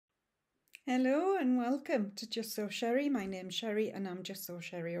Hello and welcome to Just So Sherry. My name's Sherry and I'm Just So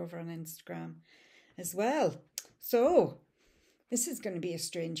Sherry over on Instagram as well. So this is going to be a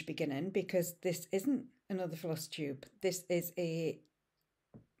strange beginning because this isn't another floss tube. This is a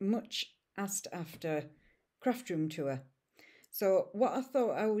much asked after Craftroom Tour. So what I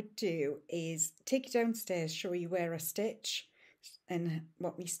thought I would do is take you downstairs, show you where I stitch and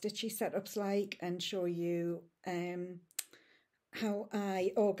what my stitchy setup's like, and show you how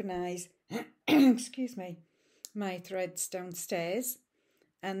I organise excuse me, my threads downstairs,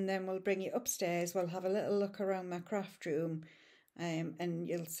 and then we'll bring you upstairs. We'll have a little look around my craft room, and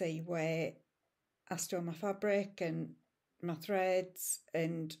you'll see where I store my fabric and my threads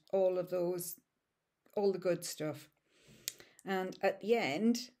and all of those, all the good stuff. And at the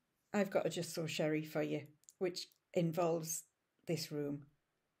end, I've got a Just So Sherry for you, which involves this room.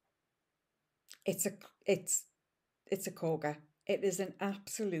 It's a corker. It is an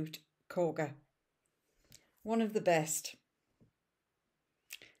absolute corker. One of the best.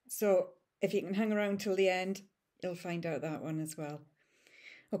 So if you can hang around till the end, you'll find out that one as well.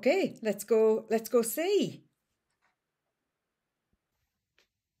 Okay, let's go see.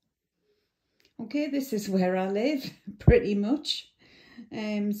 Okay, this is where I live, pretty much.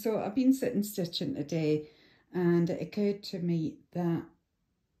 So I've been sitting stitching today, and it occurred to me that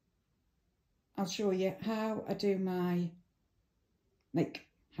I'll show you how I do my,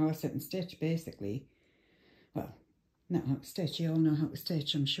 how I sit and stitch, basically. Well, not how to stitch, you all know how to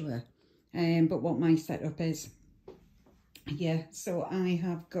stitch, I'm sure. But what my setup is. Yeah, so I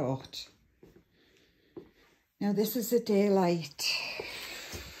have got, now this is a Daylight,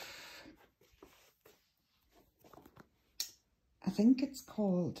 I think it's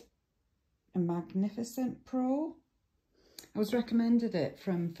called a Magnificent Pro. I was recommended it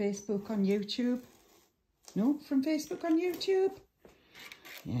from Facebook on YouTube. No, from Facebook on YouTube.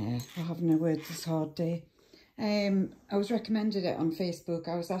 Yeah, we're having a word this hard day. I was recommended it on Facebook.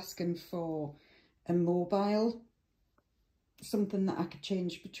 I was asking for a mobile, something that I could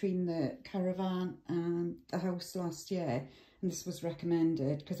change between the caravan and the house last year, and this was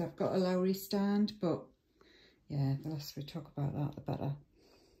recommended because I've got a Lowry stand, but yeah, the less we talk about that, the better.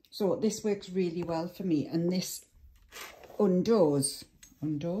 So this works really well for me, and this undoes.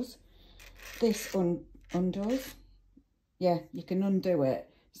 This undoes. Yeah, you can undo it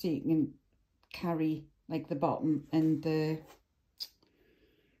so you can carry like the bottom and the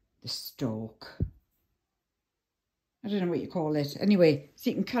stalk. I don't know what you call it. Anyway, so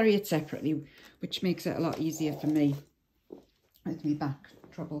you can carry it separately, which makes it a lot easier for me with my back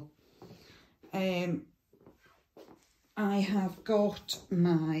trouble. I have got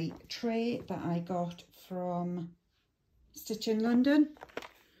my tray that I got from Stitch in London.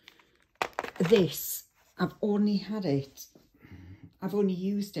 This, I've only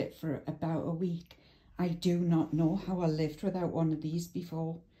used it for about a week. I do not know how I lived without one of these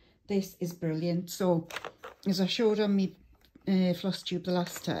before. This is brilliant. So, as I showed on my floss tube the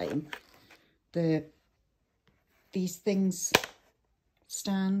last time, these things,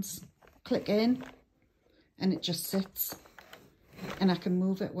 stands, click in, and it just sits, and I can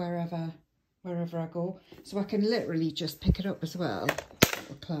move it wherever I go. So I can literally just pick it up as well.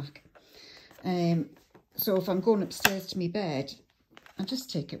 Little clack. So if I'm going upstairs to my bed, I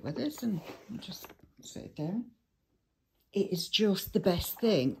just take it with us and just sit it down. It is just the best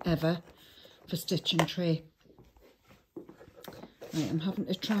thing ever for stitching tray. Right, I'm having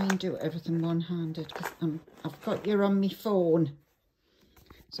to try and do everything one-handed because I've got you on my phone.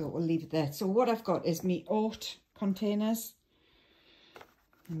 So we'll leave it there. So what I've got is my oat containers.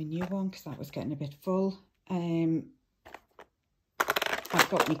 My new one because that was getting a bit full. I've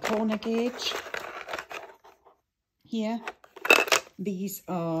got my corner gauge here. These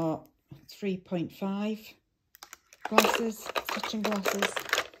are 3.5 glasses, stitching glasses.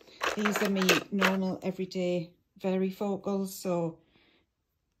 These are my normal everyday varifocals, so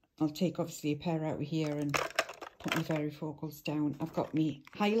I'll take obviously a pair out of here and put my varifocals down. I've got my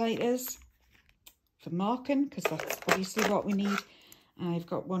highlighters for marking because that's obviously what we need. I've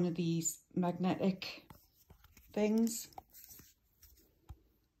got one of these magnetic things.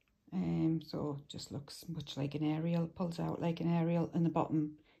 So it just looks much like an aerial, pulls out like an aerial, and the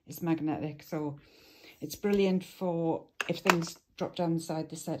bottom is magnetic. So it's brilliant for if things drop down inside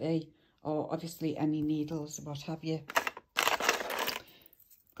the settee, or obviously any needles, what have you.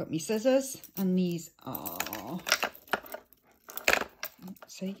 Got my scissors, and these are,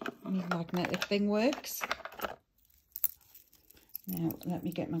 see, my magnetic thing works. Now let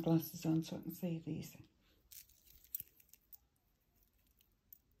me get my glasses on so I can see these.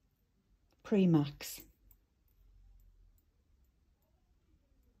 Pre-Max.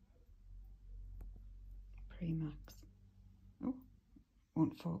 Pre-Max. Oh,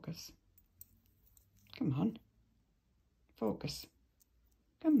 won't focus. Come on. Focus.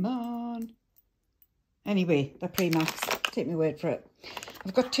 Come on. Anyway, the Pre-Max. Take my word for it.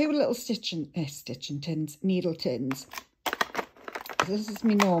 I've got two little stitching tins, needle tins. This is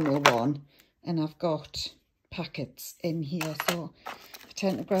my normal one, and I've got packets in here, so I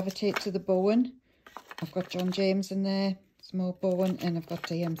tend to gravitate to the Bowen. I've got John James in there, small Bowen, and I've got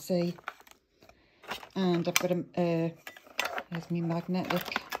DMC. And I've got there's my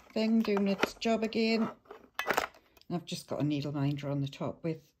magnetic thing doing its job again. And I've just got a needle minder on the top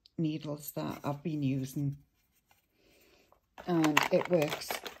with needles that I've been using. And it works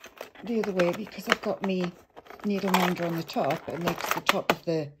the other way because I've got my needle minder on the top. It makes the top of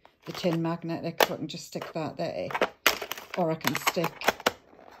the tin magnetic, so I can just stick that there. Or I can stick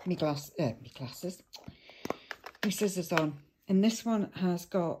my scissors on. And this one has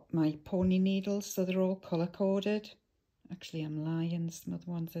got my pony needles, so they're all colour coded. Actually, I'm lying, some other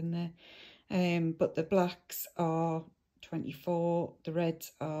ones in there. But the blacks are 24, the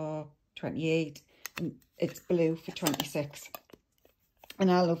reds are 28, and it's blue for 26.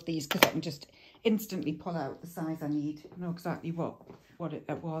 And I love these because I can just instantly pull out the size I need. I know exactly what it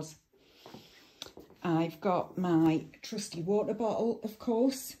was. I've got my trusty water bottle, of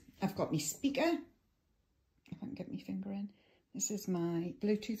course. I've got my speaker, if I can get my finger in. This is my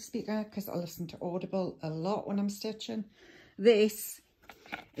Bluetooth speaker because I listen to Audible a lot when I'm stitching. This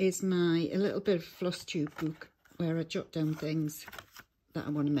is a little bit of floss tube book where I jot down things that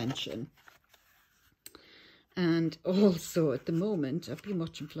I want to mention. And also at the moment, I've been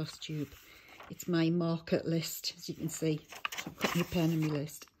watching Floss Tube. It's my market list, as you can see. I've got my pen and my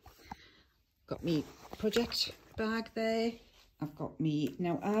list. Got my project bag there. I've got me,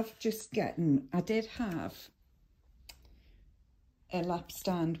 now I've just gotten, I did have a lap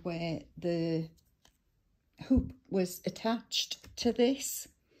stand where the hoop was attached to this,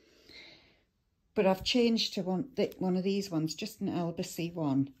 but I've changed to one of these ones, just an Albacea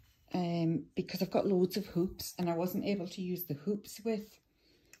one, because I've got loads of hoops and I wasn't able to use the hoops with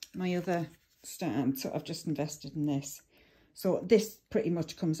my other stand, so I've just invested in this. So this pretty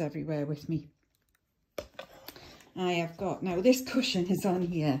much comes everywhere with me. I have got, now this cushion is on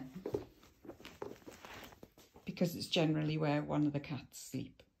here because it's generally where one of the cats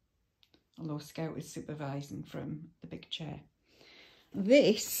sleep, although Scout is supervising from the big chair.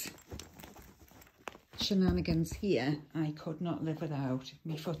 This shenanigans here I could not live without,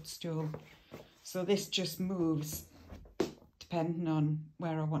 my footstool. So this just moves depending on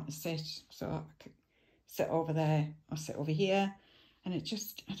where I want to sit. So I could sit over there or sit over here, and it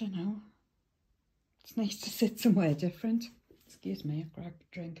just, I don't know, it's nice to sit somewhere different. Excuse me, I've grabbed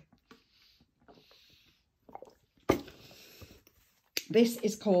a drink. This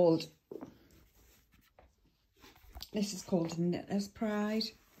is called Knitter's Pride.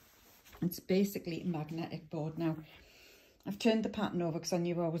 It's basically a magnetic board. Now, I've turned the pattern over because I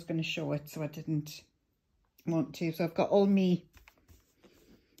knew I was going to show it, so I didn't want to. So I've got all me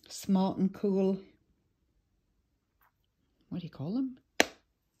Smart and Cool, what do you call them?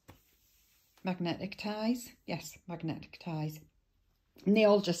 Magnetic ties. Yes, magnetic ties. And they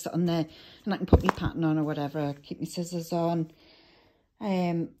all just sit on there, and I can put my pattern on or whatever, keep my scissors on.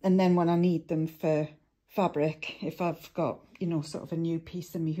 And then when I need them for fabric, if I've got, you know, sort of a new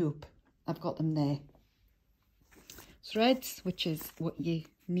piece of my hoop, I've got them there. Threads, which is what you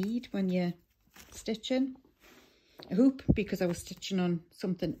need when you're stitching. A hoop, because I was stitching on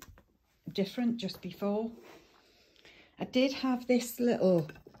something different just before. I did have this little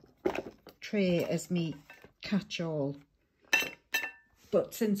tray as me catch-all,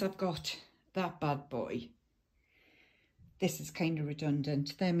 but since I've got that bad boy, this is kind of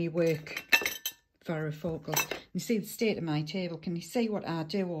redundant. They're my work varifocals. You see the state of my table. Can you see what I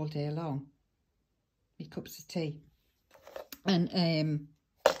do all day long? My cups of tea. And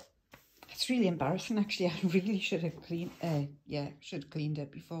it's really embarrassing, actually. I really should have cleaned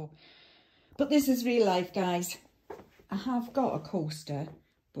it before. But this is real life, guys. I have got a coaster,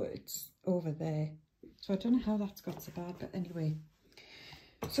 but it's over there. So I don't know how that's got so bad, but anyway.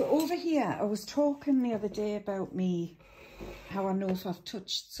 So over here, I was talking the other day about me, how I know if I've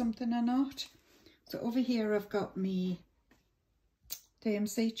touched something or not. So over here I've got me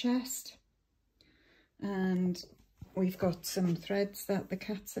DMC chest, and we've got some threads that the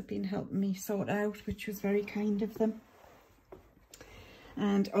cats have been helping me sort out, which was very kind of them.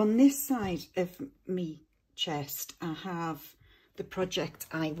 And on this side of me chest I have the project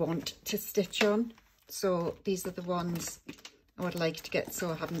I want to stitch on. So these are the ones I would like to get,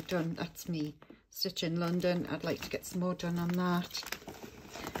 so I haven't done. That's me Stitch in London. I'd like to get some more done on that.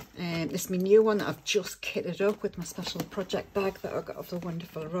 This is my new one that I've just kitted up with my special project bag that I got off the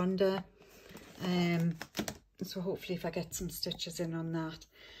wonderful Rhonda. So hopefully if I get some stitches in on that.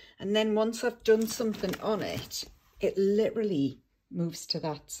 And then once I've done something on it, it literally moves to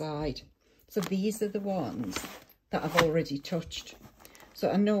that side. So these are the ones that I've already touched.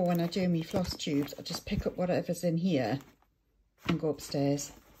 So I know when I do my floss tubes, I just pick up whatever's in here and go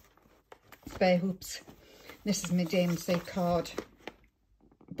upstairs. Spare hoops. This is my DMC card,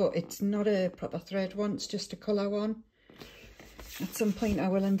 but it's not a proper thread one, it's just a colour one. At some point I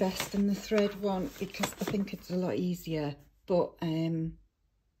will invest in the thread one because I think it's a lot easier, but I'd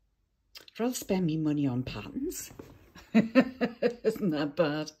rather spend me money on patterns. Isn't that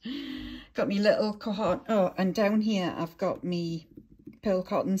bad? Got me little cohort. Oh, and down here I've got me pearl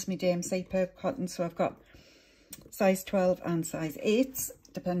cottons, my DMC pearl cottons. So I've got size 12 and size 8,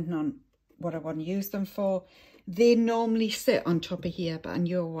 depending on what I want to use them for. They normally sit on top of here, but I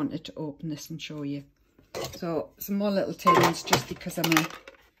knew I wanted to open this and show you. So some more little tins, just because I'm a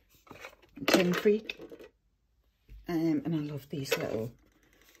tin freak. And I love these little,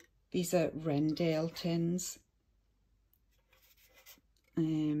 these are Rendale tins.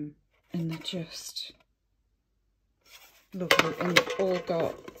 And they're just lovely, and they've all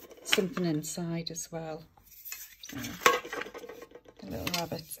got something inside as well. So the little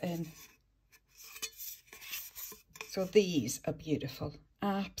rabbits in. So these are beautiful,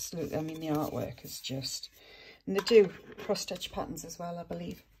 absolutely. I mean, the artwork is just, and they do cross stitch patterns as well, I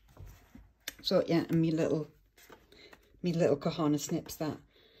believe. So yeah, and me little Kahana snips that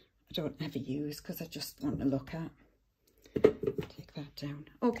I don't ever use because I just want to look at. Take that down.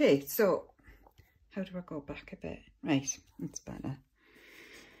 Okay, so how do I go back a bit? Right, that's better.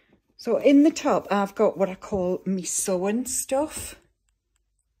 So in the top, I've got what I call me sewing stuff.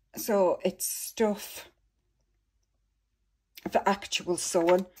 So it's stuff for actual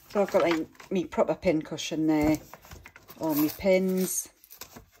sewing. So I've got like me proper pin cushion there, all my pins,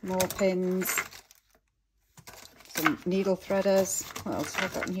 more pins, some needle threaders. What else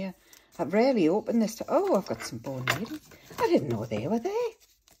have I got in here? I've rarely opened this. Oh, I've got some bone needles. I didn't know they were there.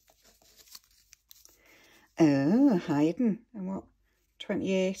 Oh, hiding. And what?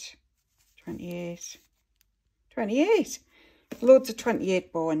 28, 28, 28. Loads of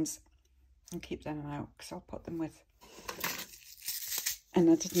 28 bones. I'll keep them out because I'll put them with. And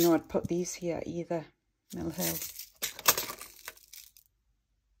I didn't know I'd put these here either. Mill Hill.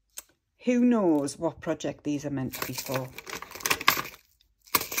 Who knows what project these are meant to be for?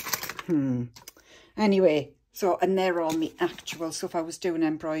 Anyway, so, and they're all me actual. So if I was doing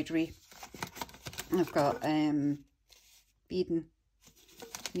embroidery, I've got beading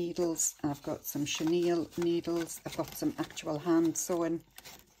needles. I've got some chenille needles. I've got some actual hand sewing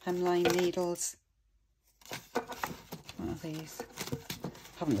hemline needles. What are these?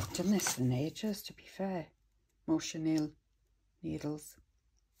 I haven't looked in this in ages, to be fair. More chenille needles.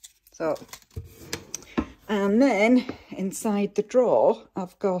 So, and then inside the drawer,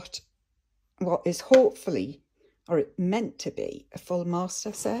 I've got what is hopefully, or it meant to be, a full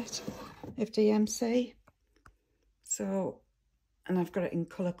master set of DMC. So, and I've got it in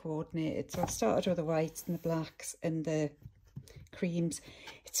colour coordinated. So I've started with the whites and the blacks and the creams.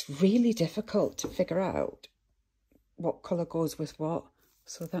 It's really difficult to figure out what colour goes with what.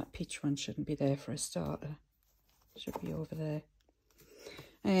 So that peach one shouldn't be there for a starter. It should be over there.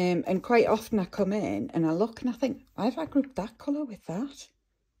 And quite often I come in and I look and I think, why have I grouped that colour with that?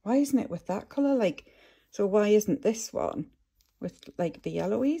 Why isn't it with that colour? Like, so why isn't this one with like the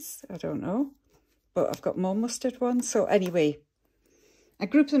yellowies? I don't know. But I've got more mustard ones. So anyway, I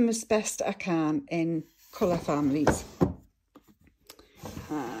group them as best I can in colour families.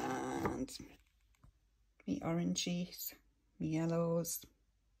 And me oranges, me yellows,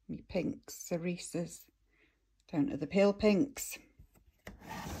 me pinks, cerises, down to the pale pinks.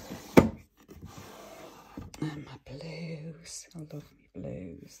 And my blues. I love me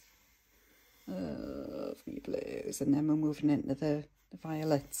blues. Love me blues. And then we're moving into the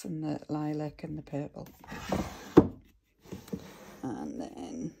violets and the lilac and the purple. And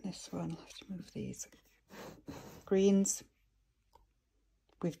then this one, I'll have to move these. Greens.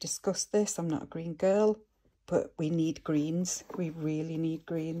 We've discussed this. I'm not a green girl, but we need greens. We really need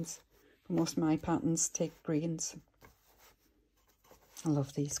greens. For most of my patterns, take greens. I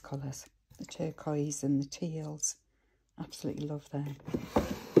love these colours. The turquoise and the teals. Absolutely love them.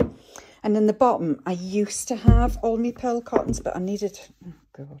 And in the bottom, I used to have all my pearl cottons, but I needed, oh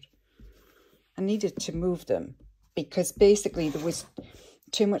God, I needed to move them because basically there was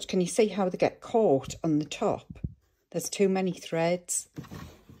too much. Can you see how they get caught on the top? There's too many threads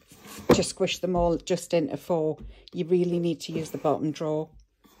to squish them all just into 4. You really need to use the bottom drawer.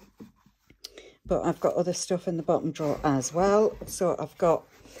 but I've got other stuff in the bottom drawer as well. So I've got,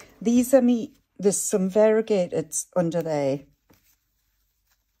 these are there's some variegateds under there,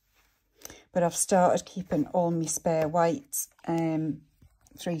 but I've started keeping all my spare whites,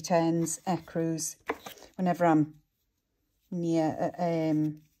 310s, ecrus, whenever I'm near,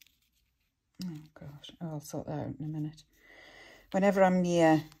 oh gosh, I'll sort that out in a minute. Whenever I'm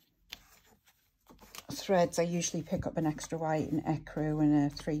near threads, I usually pick up an extra white, an ecru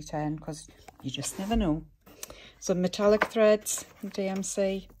and a 310, because you just never know. Some metallic threads from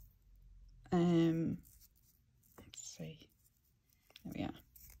DMC. Let's see, there we are.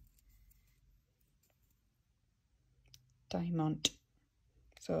 Diamond.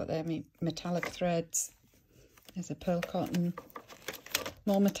 So they're my metallic threads. There's a pearl cotton.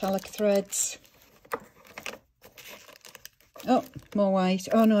 More metallic threads. Oh, more white.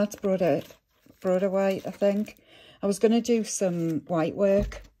 Oh no, that's broader white, I think. I was going to do some white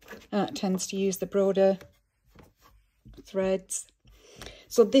work. That tends to use the broader threads.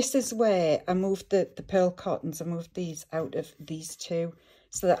 So this is where I moved the pearl cottons. I moved these out of these two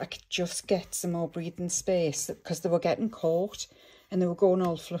so that I could just get some more breathing space, because they were getting caught and they were going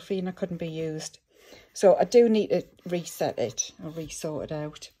all fluffy and I couldn't be used. So I do need to reset it or resort it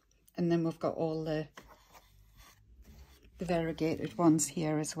out. And then we've got all the variegated ones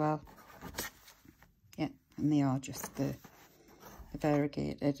here as well. Yeah, and they are just the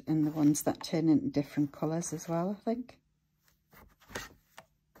variegated, and the ones that turn into different colours as well, I think.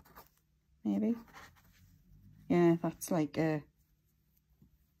 Maybe. Yeah, that's like a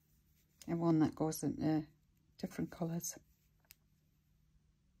one that goes into different colours.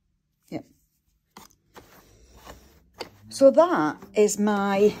 Yep. So that is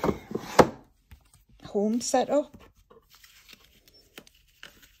my home setup.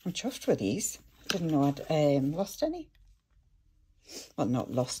 I'm chuffed with these. Didn't know I'd lost any. Well,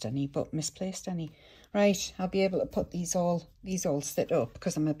 not lost any, but misplaced any. Right, I'll be able to put these all sit up,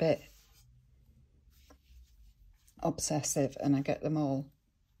 because I'm a bit obsessive and I get them all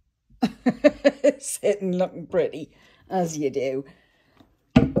sitting looking pretty, as you do.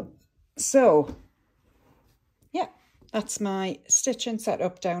 So yeah, that's my stitching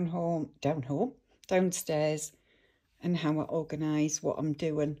setup downstairs, and how I organise what I'm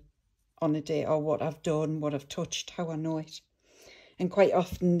doing on a day, or what I've done, what I've touched, how I know it. And quite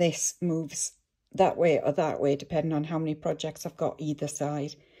often this moves that way or that way, depending on how many projects I've got either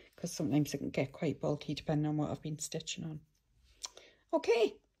side, because sometimes it can get quite bulky depending on what I've been stitching on.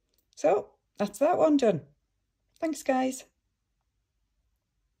 Okay, so that's that one done. Thanks, guys.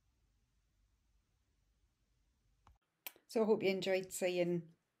 So I hope you enjoyed seeing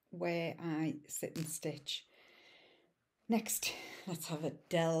where I sit and stitch. Next, let's have a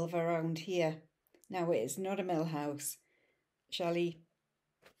delve around here. Now, it is not a mill house, Shelley.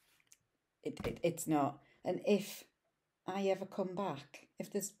 It's not. And if I ever come back,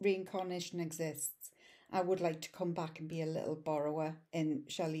 if this reincarnation exists, I would like to come back and be a little borrower in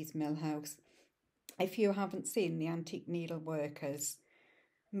Shelley's mill house. If you haven't seen the Antique Needleworkers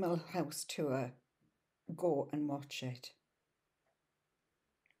mill house tour, go and watch it.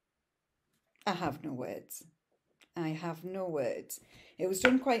 I have no words. I have no words. It was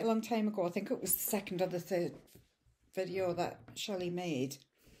done quite a long time ago. I think it was the second or the third video that Shelley made.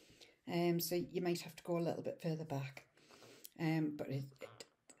 So you might have to go a little bit further back. But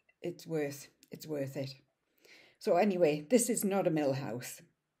it's worth it. So anyway, this is not a mill house,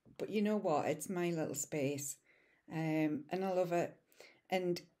 but you know what? It's my little space, and I love it.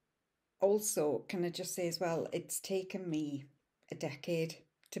 And also, can I just say as well, it's taken me a decade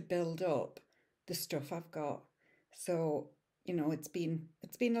to build up the stuff I've got. So, you know, it's been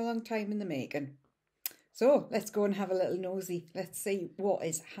a long time in the making. So let's go and have a little nosy. Let's see what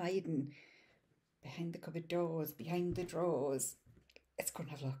is hiding behind the cupboard doors, behind the drawers. Let's go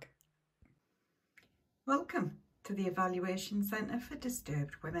and have a look. Welcome to the Evaluation Centre for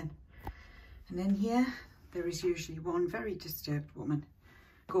Disturbed Women. And in here, there is usually one very disturbed woman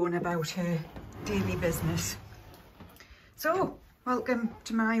going about her daily business. So, welcome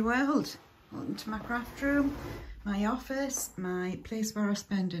to my world. Welcome to my craft room, my office, my place where I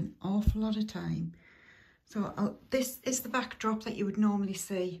spend an awful lot of time. So this is the backdrop that you would normally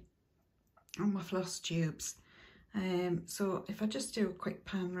see on my floss tubes. So if I just do a quick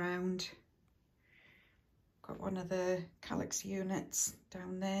pan round, got one of the calyx units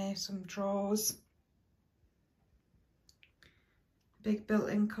down there, some drawers, big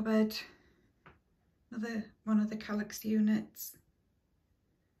built-in cupboard, another one of the calyx units,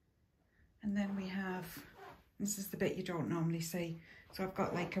 and then we have, this is the bit you don't normally see, so I've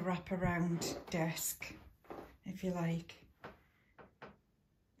got like a wraparound desk, if you like.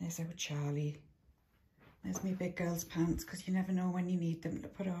 There's our Charlie There's my big girl's pants, because you never know when you need them to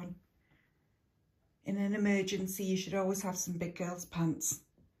put on. In an emergency, you should always have some big girl's pants.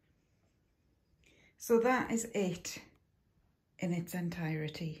 So that is it in its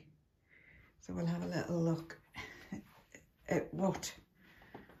entirety. So we'll have a little look at what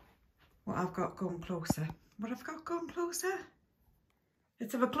I've got going closer. What I've got going closer?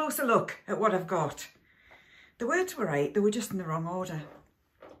 Let's have a closer look at what I've got. The words were right, they were just in the wrong order.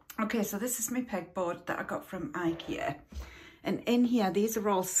 Okay, so this is my pegboard that I got from IKEA. And in here, these are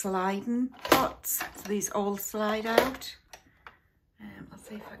all sliding pots. So these all slide out. I'll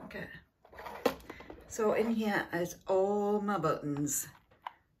see if I can get... So in here is all my buttons.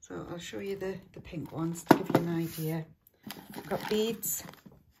 So I'll show you the pink ones to give you an idea. I've got beads.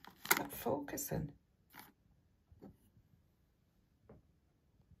 Not focusing.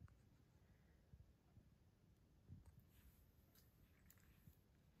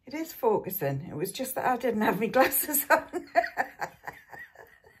 It is focusing. It was just that I didn't have my glasses on.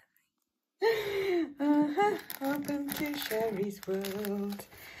 Welcome to Sherry's world.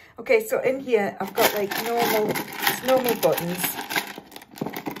 Okay, so in here I've got like normal buttons.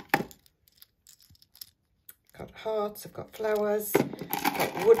 I've got hearts, I've got flowers, I've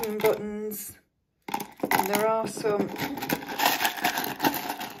got wooden buttons, and there are some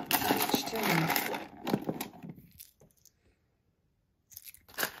stitched in.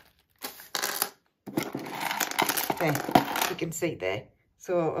 There, you can see there.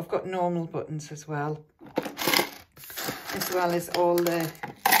 So I've got normal buttons as well as all the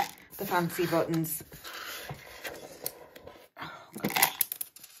fancy buttons. Oh, gosh.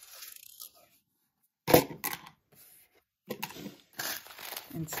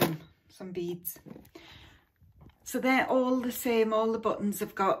 And some beads. So they're all the same. All the buttons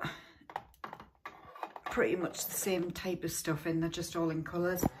have got pretty much the same type of stuff in. They're just all in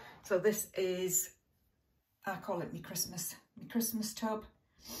colours. So this is, I call it my Christmas tub.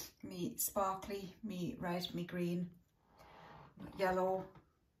 Me sparkly, me red, me green, yellow,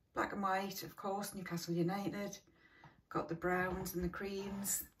 black and white, of course, Newcastle United. Got the browns and the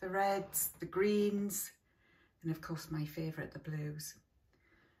creams, the reds, the greens, and of course my favourite, the blues.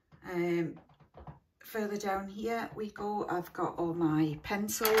 Further down here we go, I've got all my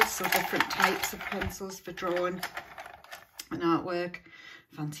pencils, so different types of pencils for drawing and artwork.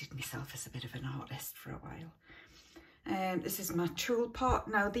 Fancied myself as a bit of an artist for a while. This is my tool pot.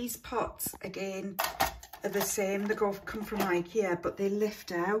 Now these pots again are the same. They come from IKEA, but they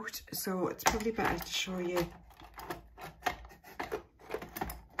lift out, so it's probably better to show you.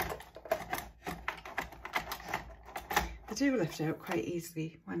 They do lift out quite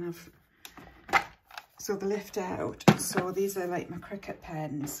easily when so they lift out. So these are like my cricket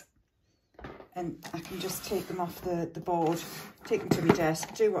pens, and I can just take them off the board, take them to my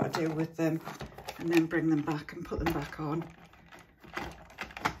desk, do what I do with them, and then bring them back and put them back on,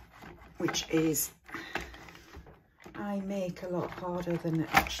 which is, I make a lot harder than it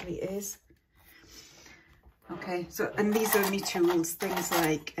actually is. Okay, so, and these are my tools, things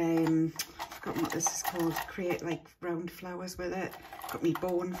like, I've forgotten what this is called, create like round flowers with it. Got my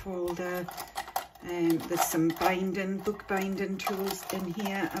bone folder, there's some book binding tools in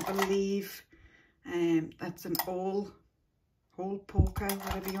here, I believe. That's an hole poker,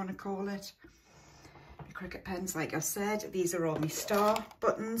 whatever you want to call it. Cricket pens, like I said. These are all my star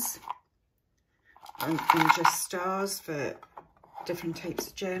buttons and just stars for different types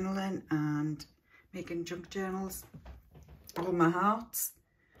of journaling and making junk journals. All my hearts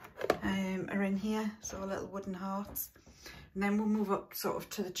are in here, so little wooden hearts. And then we'll move up sort of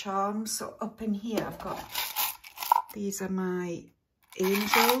to the charms. So up in here I've got, these are my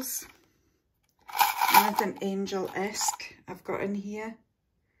angels. Anything angel-esque I've got in here.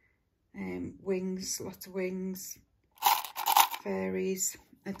 Wings, lots of wings, fairies,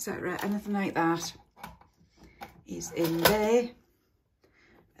 etc. Anything like that is in there.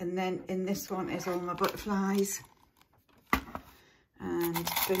 And then in this one is all my butterflies and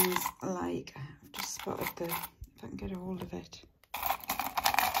things like, I've just spotted if I can get a hold of it,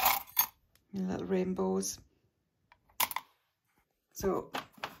 little rainbows. So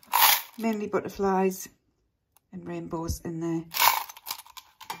mainly butterflies and rainbows in there.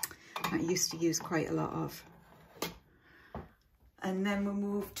 I used to use quite a lot of. And then we'll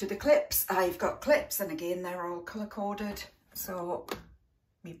move to the clips. I've got clips, and again they're all colour coded. So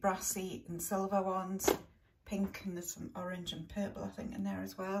me brassy and silver ones, pink, and there's some orange and purple I think in there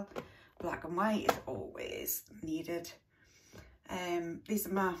as well. Black and white is always needed. These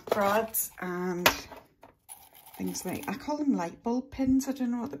are my brads and things like, I call them light bulb pins. I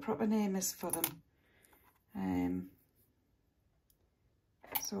don't know what the proper name is for them.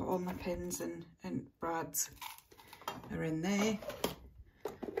 So all my pins and brads are in there.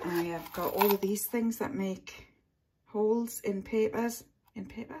 I have got all of these things that make holes in papers. In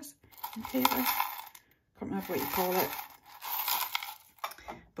paper? Can't remember what you call it.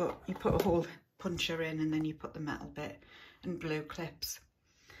 But you put a hole puncher in and then you put the metal bit and blue clips.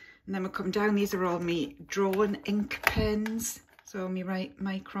 And then we come down, these are all my drawing ink pens. So my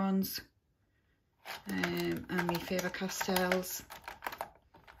microns and my Faber-Castells.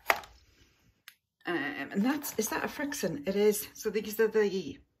 And is that a Frixion? It is. So these are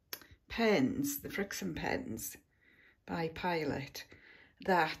the pens, the Frixion pens by Pilot,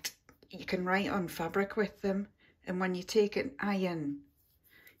 that you can write on fabric with them. And when you take an iron,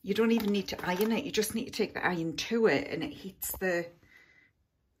 you don't even need to iron it, you just need to take the iron to it and it heats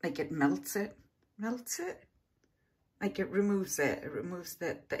like it melts it, like it removes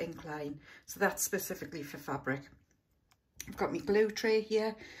the ink line. So that's specifically for fabric. I've got my glue tray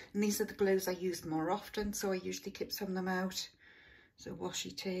here, and these are the glues I use more often, so I usually keep some of them out. So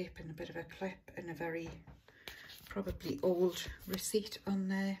washi tape and a bit of a clip and a very probably old receipt on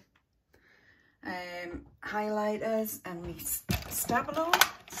there. Highlighters and my Stabilo,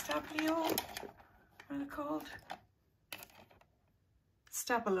 what are they called?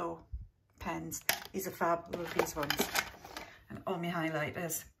 Stabilo pens. These are fab, I love these ones. And all my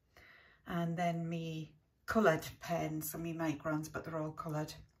highlighters. And then my coloured pens, so my microns, but they're all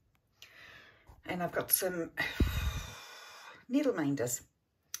coloured. And I've got some needle minders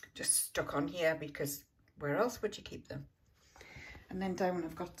just stuck on here because where else would you keep them? And then down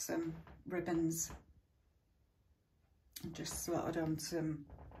I've got some ribbons. And just slotted on some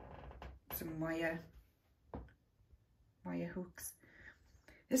wire hooks.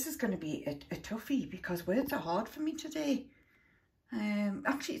 This is going to be a toughie because words are hard for me today.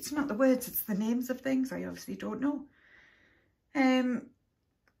 Actually, it's not the words, it's the names of things I obviously don't know.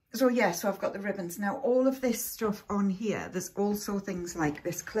 So yeah, so I've got the ribbons. Now all of this stuff on here, there's also things like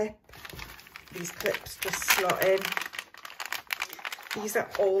this clip. These clips just slot in. These are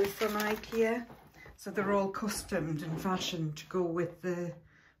all from IKEA. So they're all customed and fashioned to go with the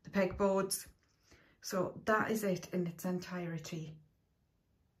pegboards. So that is it in its entirety.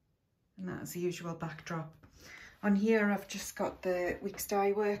 And that is the usual backdrop. On here I've just got the Weeks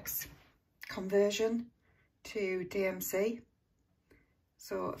Dye Works conversion to DMC.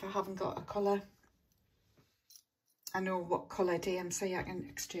 So if I haven't got a colour, I know what colour DMC I can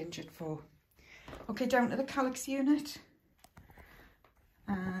exchange it for. Okay, down to the calyx unit.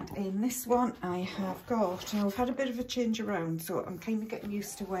 And in this one I have got, now I've had a bit of a change around, so I'm kind of getting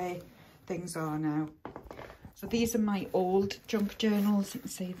used to where things are now. So these are my old junk journals, you can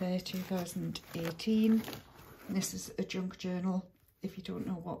see there, 2018. And this is a junk journal, if you don't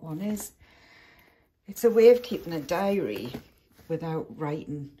know what one is. It's a way of keeping a diary without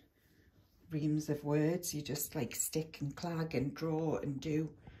writing reams of words. You just like stick and clag and draw and do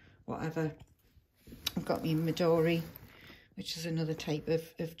whatever. I've got my Midori, which is another type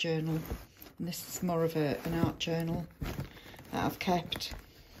of journal. And this is more of an art journal that I've kept.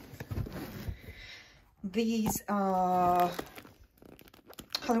 These are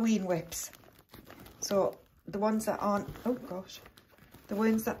Halloween whips. So the ones that aren't, oh gosh, the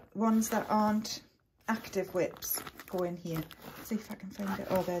ones that aren't active whips go in here. Let's see if I can find it.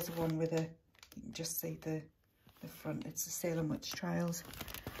 Oh, there's one with a, you can just see the front. It's the Salem Witch Trials.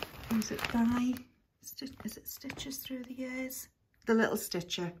 Who's it by? Is it Stitches Through the Years? The Little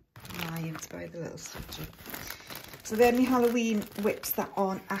Stitcher. Aye, it's by the Little Stitcher. So they're my Halloween whips that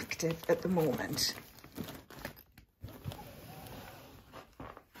aren't active at the moment.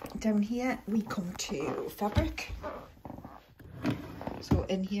 Down here we come to fabric. So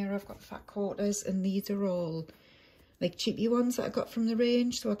in here I've got fat quarters, and these are all like cheapy ones that I got from the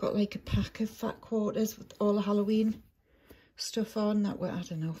range. So I got like a pack of fat quarters with all the Halloween stuff on that were, I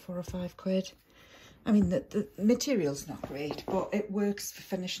don't know, £4 or £5. I mean, the material's not great, but it works for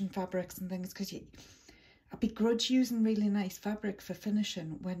finishing fabrics and things, because I begrudge using really nice fabric for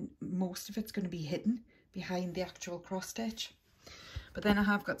finishing when most of it's going to be hidden behind the actual cross stitch. But then I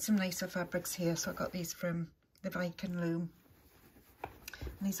have got some nicer fabrics here. So I got these from the Viking Loom.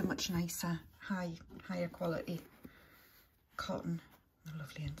 And these are much nicer, higher quality cotton. They're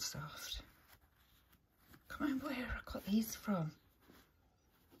lovely and soft. Come on, where I got these from?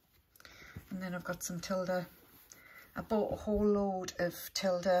 And then I've got some Tilda. I bought a whole load of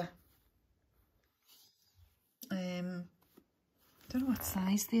Tilda. Don't know what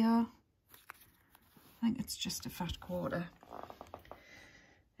size they are. I think it's just a fat quarter.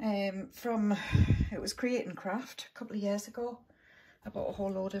 It was Create and Craft a couple of years ago. I bought a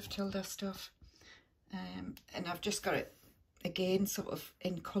whole load of Tilda stuff. And I've just got it again, sort of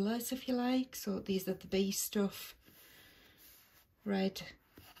in colours, if you like. So these are the bee stuff, red.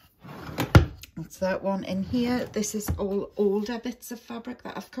 That's that one. In here, this is all older bits of fabric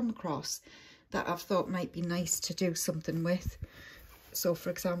that I've come across that I've thought might be nice to do something with. So for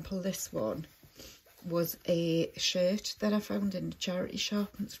example, this one was a shirt that I found in a charity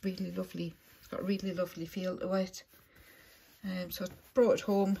shop. It's really lovely. It's got a really lovely feel to it. So I brought it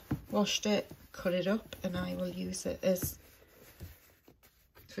home, washed it, cut it up, and I will use it as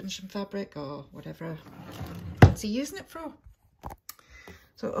finishing fabric or whatever I fancy using it for.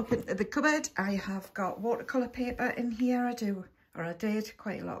 So up into the cupboard, I have got watercolour paper in here. I did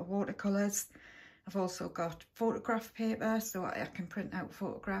quite a lot of watercolours. I've also got photograph paper, so I can print out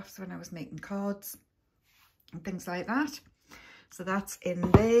photographs when I was making cards and things like that. So that's in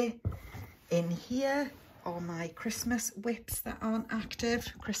there. In here are my Christmas whips that aren't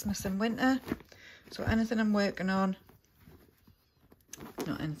active, Christmas and winter. So anything I'm working on,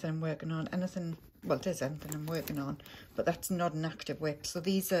 not anything I'm working on, anything, well, it is anything I'm working on, but that's not an active whip. So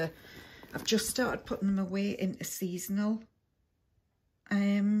these are, I've just started putting them away into seasonal,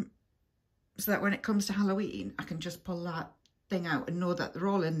 so that when it comes to Halloween, I can just pull that thing out and know that they're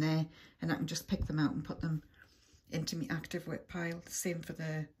all in there, and I can just pick them out and put them into my active whip pile. The same for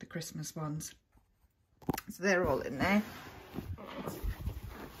the Christmas ones. So they're all in there.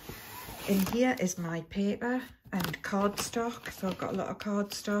 In here is my paper and cardstock. So I've got a lot of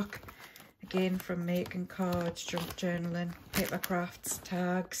cardstock, again from making cards, junk journaling, paper crafts,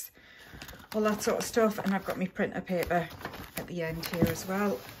 tags, all that sort of stuff. And I've got my printer paper at the end here as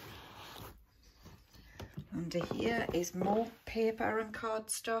well. Under here is more paper and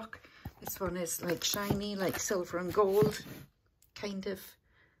cardstock. This one is like shiny, like silver and gold, kind of.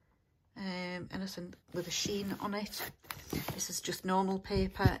 Anything with a sheen on it. This is just normal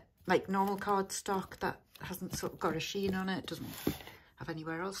paper, like normal cardstock that hasn't sort of got a sheen on it, doesn't have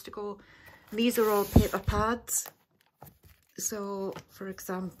anywhere else to go. And these are all paper pads. So for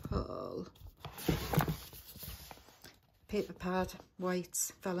example, paper pad,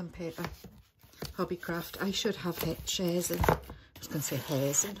 whites, vellum paper, Hobbycraft. I should have shares in, I was going to say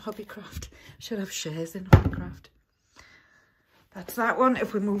hairs in Hobbycraft. I should have shares in Hobbycraft. That's that one.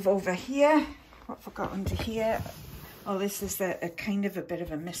 If we move over here, what have I got under here? Oh, this is a kind of a bit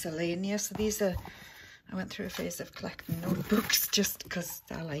of a miscellaneous. So these are, I went through a phase of collecting notebooks just because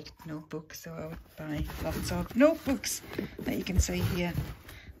I like notebooks. So I would buy lots of notebooks that you can see here.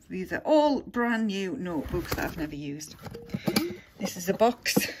 So these are all brand new notebooks that I've never used. This is a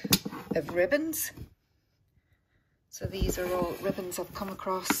box of ribbons. So these are all ribbons I've come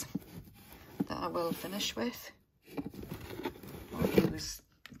across that I will finish with.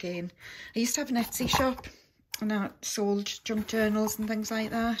 Again, I used to have an Etsy shop and I sold junk journals and things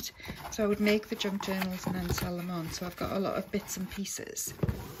like that. So I would make the junk journals and then sell them on. So I've got a lot of bits and pieces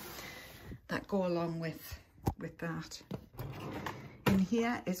that go along with that. In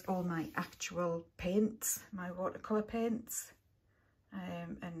here is all my actual paints, my watercolour paints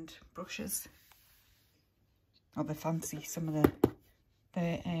and brushes. Oh, they're fancy, some of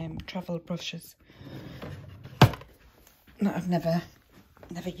the travel brushes that I've never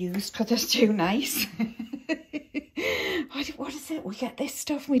used because they're too nice. What is it? We get this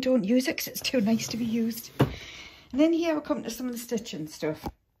stuff and we don't use it because it's too nice to be used. And then here we'll come to some of the stitching stuff.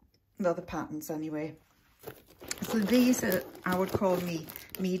 The other patterns anyway. So these are, I would call me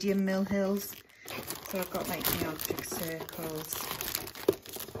medium mill hills. So I've got like the Arctic circles.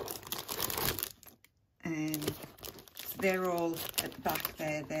 They're all at the back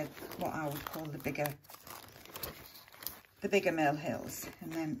there. They're what I would call the bigger mill hills.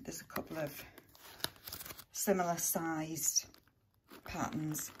 And then there's a couple of similar sized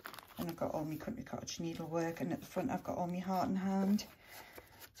patterns. And I've got all my country cottage needlework, and at the front I've got all my heart and hand.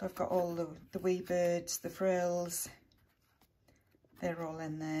 So I've got all the wee birds, the frills, they're all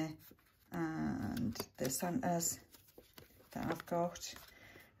in there, and the Santas that I've got,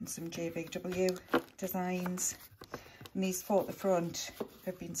 and some JBW designs. And these four at the front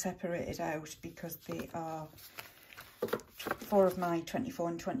have been separated out because they are 4 of my 24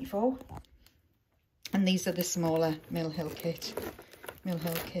 and 24. And these are the smaller mill hill kits,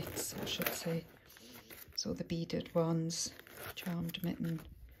 I should say. So the beaded ones, charmed mitten,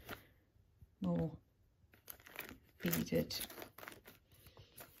 more beaded,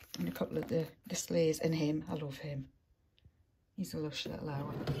 and a couple of the sleighs, and him. I love him. He's a lush little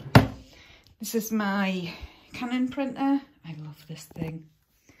owl. This is my Canon printer. I love this thing.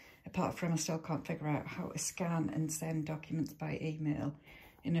 Apart from I still can't figure out how to scan and send documents by email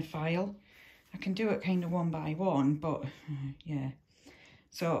in a file. I can do it kind of one by one, but yeah.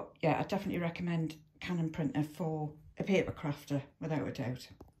 So yeah, I definitely recommend Canon printer for a paper crafter, without a doubt.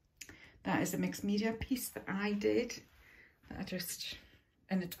 That is a mixed media piece that I did.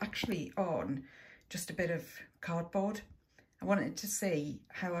 And it's actually on just a bit of cardboard. I wanted to see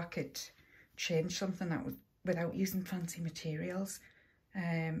how I could change something that was without using fancy materials.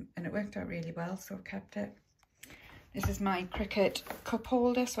 And it worked out really well, so I kept it. This is my Cricut cup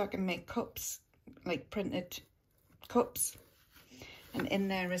holder, so I can make cups, like printed cups. And in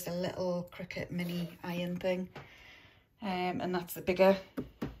there is a little Cricut mini iron thing. And that's the bigger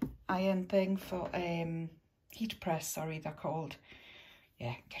iron thing for heat press, sorry, they're called.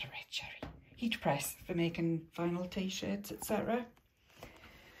 Yeah, get it right, Sherry. Heat press for making vinyl t-shirts, etc.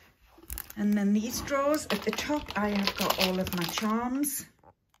 And then these drawers, at the top I have got all of my charms.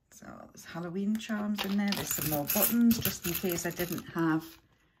 So there's Halloween charms in there. There's some more buttons, just in case I didn't have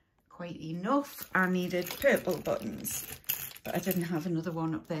quite enough. I needed purple buttons, but I didn't have another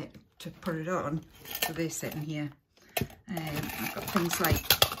one up there to put it on. So they're sitting here. I've got things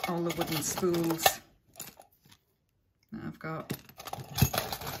like all the wooden spools. I've got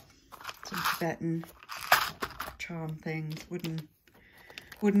some Tibetan charm things,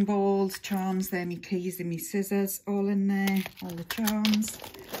 wooden balls, charms there, my keys and my scissors, all in there, all the charms.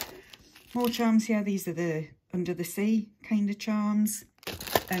 More charms here. These are the under the sea kind of charms.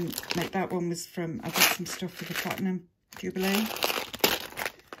 And like that one was from, I got some stuff for the Platinum Jubilee.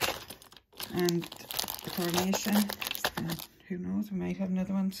 And the coronation. Who knows, we might have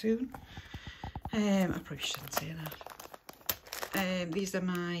another one soon. I probably shouldn't say that. These are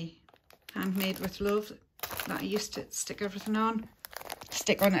my handmade with love that I used to stick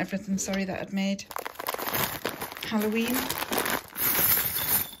on everything, sorry, that I'd made. Halloween.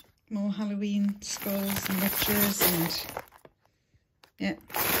 More Halloween skulls and witches and yeah,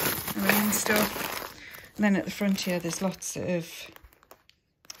 Halloween stuff. And then at the front here there's lots of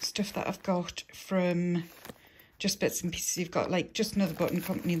stuff that I've got from just bits and pieces. You've got like just another button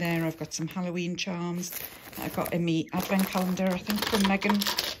company there. I've got some Halloween charms that I got in my advent calendar, I think from Megan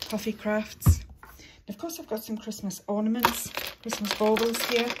Coffee Crafts. And of course I've got some Christmas ornaments, Christmas baubles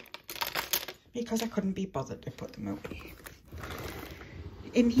here, because I couldn't be bothered to put them away.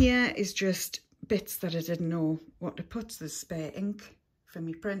 In here is just bits that I didn't know what to put. So there's spare ink for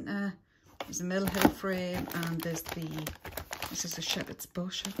my printer, there's a Mill Hill frame, and there's this is a shepherd's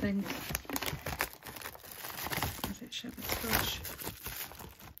bush, I think. Is it shepherd's bush?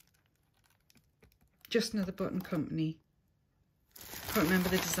 Just another button company. Can't remember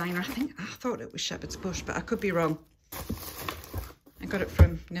the designer. I thought it was shepherd's bush, but I could be wrong. I got it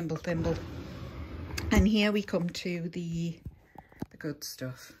from Nimble Thimble. And here we come to the good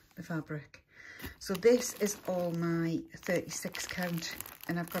stuff, the fabric. So this is all my 36 count,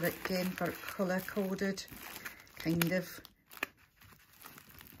 and I've got it again, got it colour coded, kind of,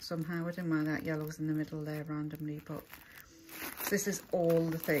 somehow. I don't know why that yellow's in the middle there randomly, but so this is all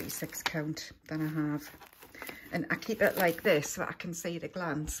the 36 count that I have. And I keep it like this so I can see at a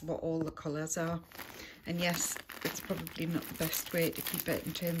glance what all the colours are. And yes, it's probably not the best way to keep it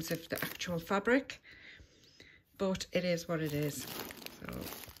in terms of the actual fabric, but it is what it is. So,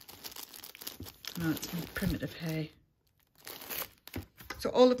 that's my primitive hair. So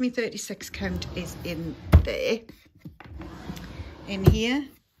all of my 36 count is in there. In here,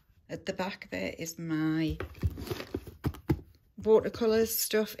 at the back there is my watercolours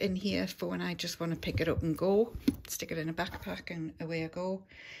stuff in here for when I just want to pick it up and go. Stick it in a backpack and away I go.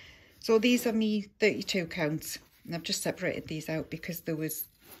 So these are me 32 counts. And I've just separated these out because there was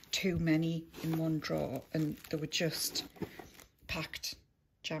too many in one drawer and they were just packed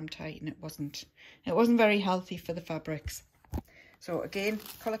jam tight, and it wasn't very healthy for the fabrics. So again,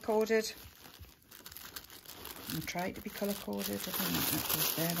 colour coded. I'm trying to be colour coded. I don't know, that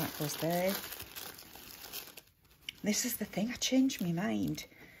goes there, that goes there. This is the thing, I changed my mind.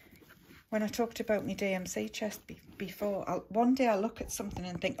 When I talked about my DMC chest before, one day I'll look at something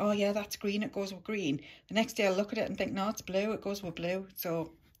and think, oh yeah, that's green, it goes with green. The next day I'll look at it and think, no, it's blue, it goes with blue.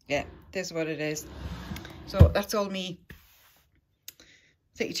 So yeah, this is what it is. So that's all me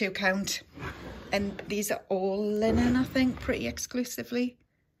 32 count. And these are all linen, I think, pretty exclusively.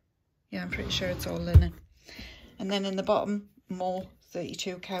 Yeah, I'm pretty sure it's all linen. And then in the bottom, more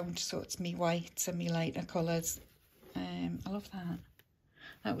 32 count, so it's me whites and me lighter colours. I love that.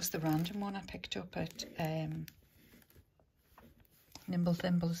 That was the random one I picked up at Nimble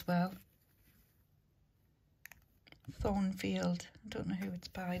Thimble as well. Thornfield. I don't know who it's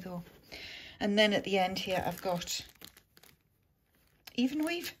by though. And then at the end here I've got even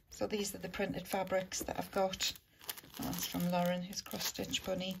weave. So these are the printed fabrics that I've got. That's from Lauren, his cross stitch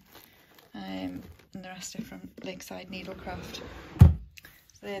bunny. And the rest are from Lakeside Needlecraft.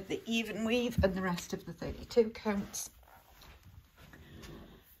 So they have the even weave and the rest of the 32 counts.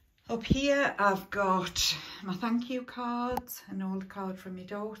 Up here I've got my thank you cards, an old card from my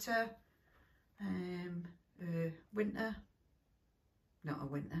daughter,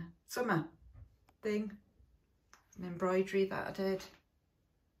 summer thing, an embroidery that I did,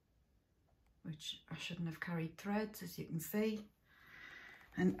 which I shouldn't have carried threads, as you can see.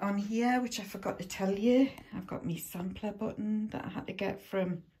 And on here, which I forgot to tell you, I've got my sampler button that I had to get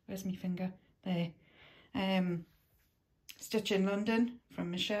from, where's my finger? There. Stitch in London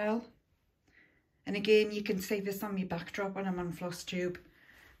from Michelle. And again, you can see this on my backdrop when I'm on floss tube.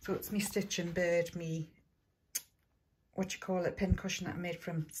 So it's my Stitch and Bird, me, pin cushion that I made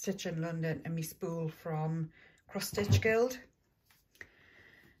from Stitch in London, and my spool from Cross Stitch Guild.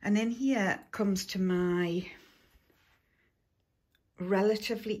 And in here comes to my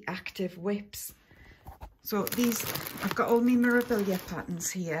relatively active whips. So these, I've got all my Mirabilia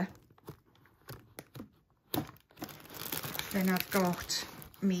patterns here. Then I've got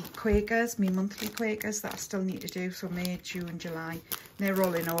me Quakers, me monthly Quakers that I still need to do, so May, June, July. And they're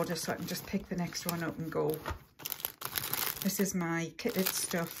all in order, so I can just pick the next one up and go. This is my kitted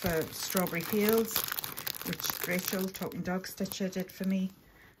stuff for Strawberry Fields, which Rachel, Talking Dog Stitcher, did for me.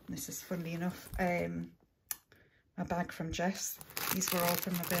 And this is, funnily enough, my bag from Jess. These were all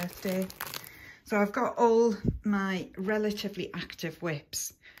from my birthday. So I've got all my relatively active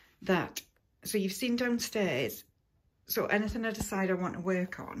whips that, so you've seen downstairs. So anything I decide I want to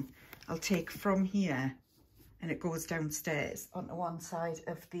work on, I'll take from here and it goes downstairs onto one side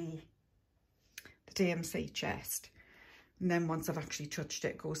of the DMC chest. And then once I've actually touched it,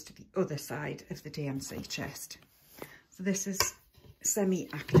 it goes to the other side of the DMC chest. So this is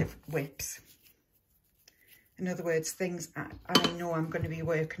semi-active whips. In other words, things I know I'm going to be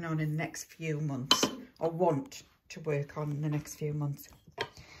working on in the next few months, or want to work on in the next few months.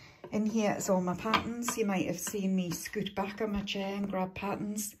 In here is all my patterns. You might have seen me scoot back on my chair and grab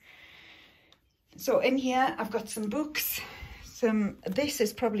patterns. So in here I've got some books. This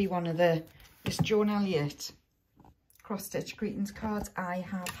is probably one of this Joan Elliott cross stitch greetings cards. I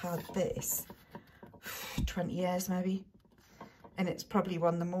have had this 20 years maybe. And it's probably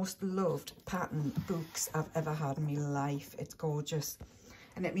one of the most loved pattern books I've ever had in my life. It's gorgeous.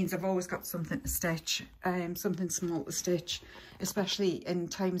 And it means I've always got something to stitch, something small to stitch, especially in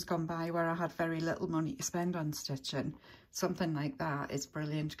times gone by where I had very little money to spend on stitching. Something like that is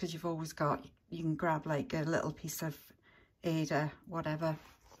brilliant because you've always got, you can grab like a little piece of Ada, whatever,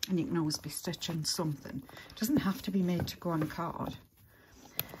 and you can always be stitching something. It doesn't have to be made to go on a card.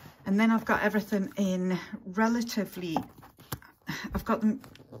 And then I've got everything in relatively, I've got them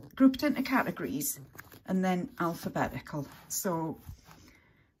grouped into categories and then alphabetical. So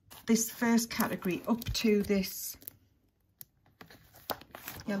this first category up to this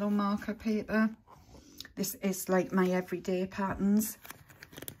yellow marker paper, this is like my everyday patterns.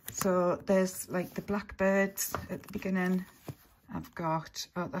 So there's like the blackbirds at the beginning. I've got,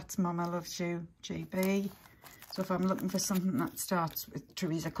 oh, that's Mama Loves You, GB. So if I'm looking for something that starts with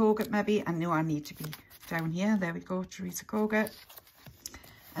Teresa Kogut maybe, I know I need to be down here. There we go, Teresa Kogut.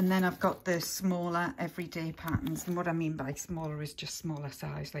 And then I've got the smaller everyday patterns. And what I mean by smaller is just smaller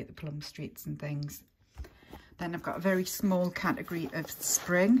size, like the Plum Streets and things. Then I've got a very small category of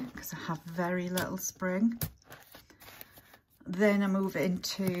spring, because I have very little spring. Then I move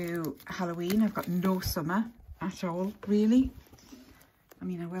into Halloween. I've got no summer at all, really. I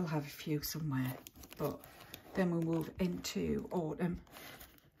mean, I will have a few somewhere, but then we'll move into autumn.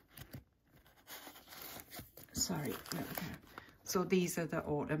 Sorry, there we go. So these are the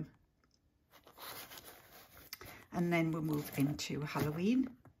autumn. And then we'll move into Halloween.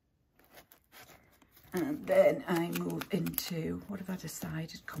 And then I move into, what have I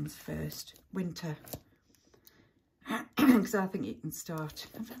decided comes first? Winter. Because I think you can start,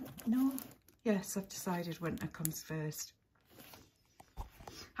 no? Yes, I've decided winter comes first.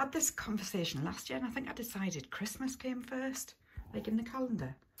 Had this conversation last year and I think I decided Christmas came first, like in the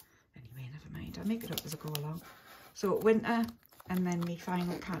calendar. Anyway, never mind, I'll make it up as I go along. So winter, and then my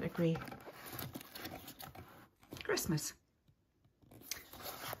final category, Christmas.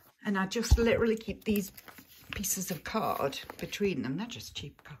 And I just literally keep these pieces of card between them. They're just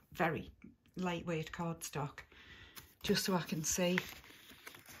cheap, very lightweight cardstock, just so I can see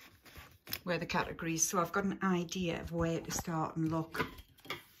where the categories. So I've got an idea of where to start and look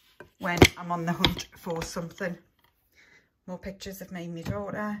when I'm on the hunt for something. More pictures of me and my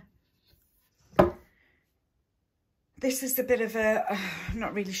daughter. This is a bit of a, I'm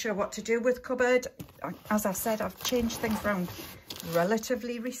not really sure what to do with cupboard. As I said, I've changed things around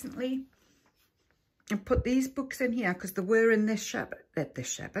relatively recently. I put these books in here because they were in this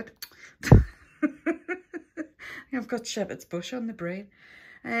shepherd. I've got shepherd's bush on the brain.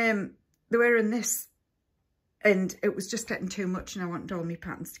 They were in this, and it was just getting too much, and I wanted all my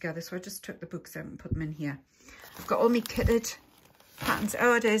patterns together, so I just took the books out and put them in here. I've got all my kitted patterns.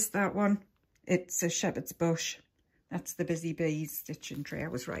 Oh, it is that one. It's a shepherd's bush. That's the Busy Bees stitching tray. I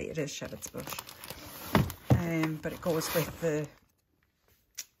was right, it is shepherd's bush. But it goes with the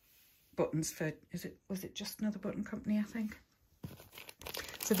buttons for, was it Just Another Button Company, I think.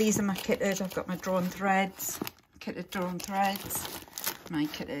 So these are my kitted. I've got my drawn threads, kitted drawn threads, my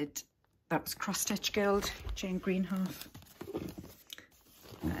kitted, that was Cross Stitch Guild, Jane Greenhalgh.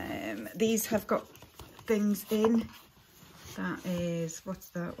 These have got things in. That is, what's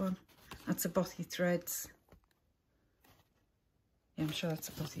that one? That's a Bothy Threads. Yeah, I'm sure that's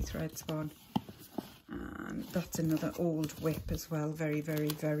a Bothy Threads one. And that's another old whip as well, very, very,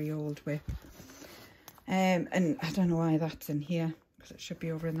 very old whip. And I don't know why that's in here, because it should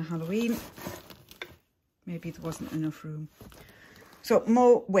be over in the Halloween. Maybe there wasn't enough room. So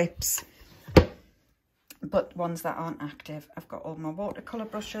more whips, but ones that aren't active. I've got all my watercolour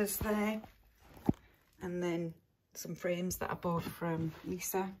brushes there, and then some frames that I bought from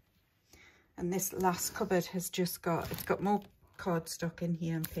Lisa. And this last cupboard has just got, it's got more cardstock in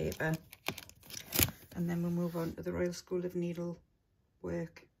here and paper. And then we'll move on to the Royal School of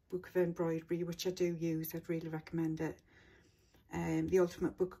Needlework Book of Embroidery, which I do use. I'd really recommend it. The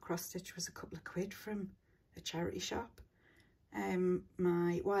Ultimate Book of Cross Stitch was a couple of quid from a charity shop.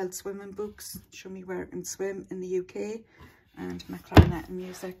 My Wild Swimming books, Show Me Where I Can Swim in the UK, and my clarinet and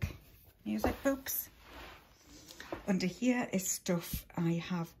music books. Under here is stuff I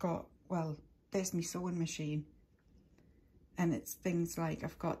have got, well, there's my sewing machine. And it's things like,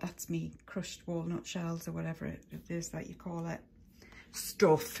 I've got, that's me crushed walnut shells or whatever it is that you call it.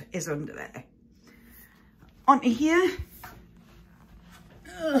 Stuff is under there. Onto here.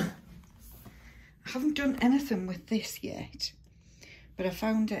 Ugh. I haven't done anything with this yet, but I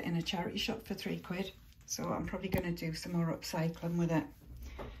found it in a charity shop for 3 quid. So I'm probably going to do some more upcycling with it.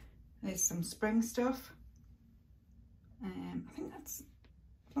 There's some spring stuff. I think that's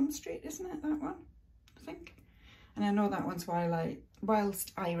Plum Street, isn't it, that one? I think. And I know that one's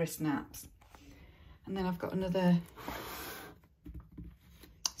Whilst Iris Naps. And then I've got another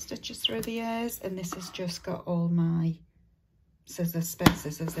Stitches Through the Years, and this has just got all my scissors, spare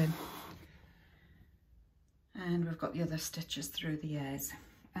scissors in. And we've got the other Stitches Through the Years.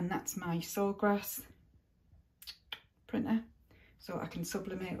 And that's my Sawgrass printer. So I can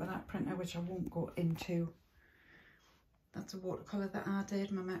sublimate with that printer, which I won't go into. That's a watercolour that I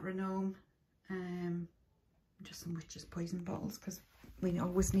did, my metronome. Just some witches' poison bottles, because we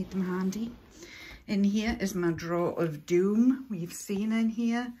always need them handy. In here is my Draw of Doom, we've seen in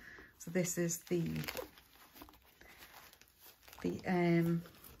here. So this is the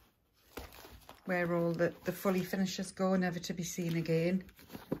where all the fully finishes go, never to be seen again.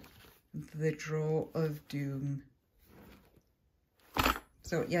 The Draw of Doom.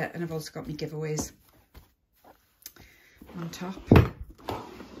 So yeah, and I've also got my giveaways on top.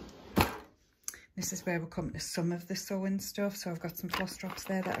 This is where we'll come to some of the sewing stuff. So I've got some floss drops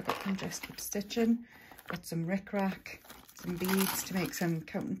there that I got from Just Keep Stitching. Got some rickrack, some beads to make some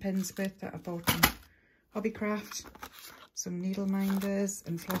counting pins with that I bought from Hobbycraft. Some needle minders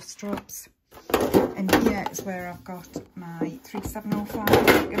and floss drops. And here is where I've got my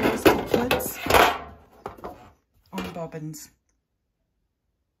 3705 Gillis upwards on bobbins.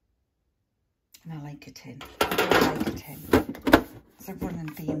 And I like a tin. I like a tin. It's a running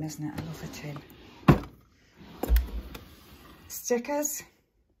theme, isn't it? I love a tin. Stickers.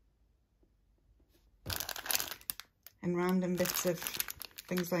 And random bits of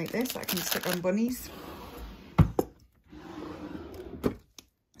things like this that I can stick on bunnies.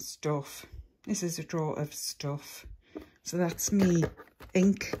 Stuff. This is a drawer of stuff. So that's me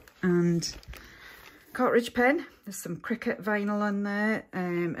ink and cartridge pen. There's some Cricut vinyl on there,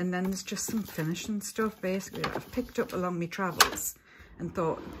 and then there's just some finishing stuff basically that I've picked up along my travels and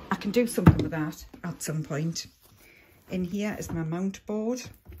thought I can do something with that at some point. In here is my mount board.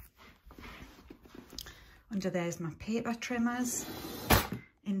 Under there is my paper trimmers.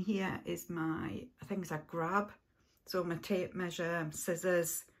 In here is my things I grab. So my tape measure,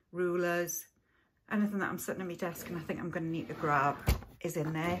 scissors, rulers, anything that I'm sitting at my desk and I think I'm going to need to grab is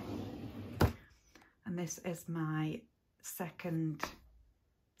in there. And this is my second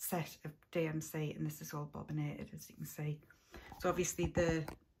set of DMC, and this is all bobbinated, as you can see. So obviously the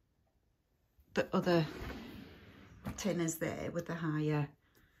other tin is there with the higher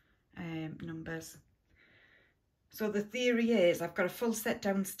numbers. So the theory is I've got a full set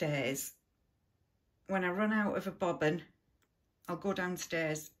downstairs when I run out of a bobbin, I'll go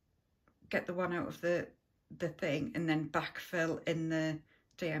downstairs, get the one out of the thing, and then backfill in the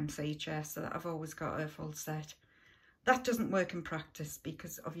DMC chest so that I've always got a full set. That doesn't work in practice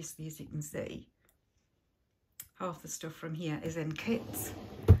because obviously, as you can see, half the stuff from here is in kits.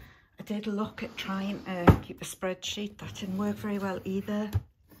 I did look at trying to keep a spreadsheet. That didn't work very well either.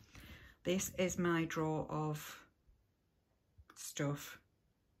 This is my drawer of stuff.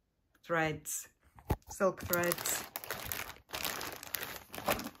 Threads, silk threads,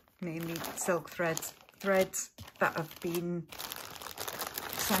 mainly silk threads that have been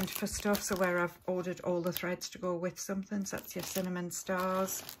sent for stuff, so where I've ordered all the threads to go with something. So that's your cinnamon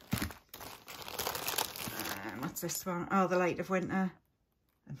stars. What's this one? Oh, the light of winter.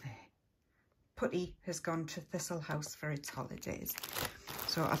 And the putty has gone to Thistle House for its holidays.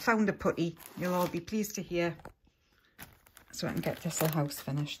 So I found a putty, you'll all be pleased to hear, so I can get Thistle House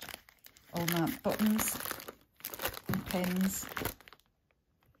finished. All my buttons and pins,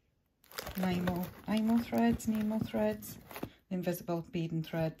 Nemo threads, invisible beading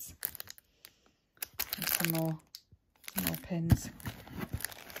threads, and some more pins.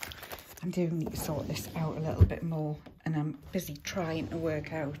 I do need to sort this out a little bit more, and I'm busy trying to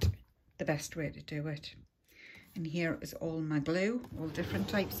work out the best way to do it. And here is all my glue, all different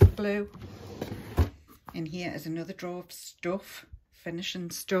types of glue. And here is another drawer of stuff, finishing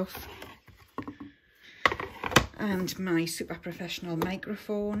stuff. And my super professional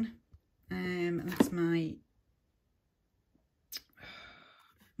microphone. And that's my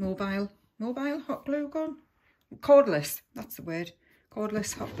mobile hot glue gun. Cordless, that's the word.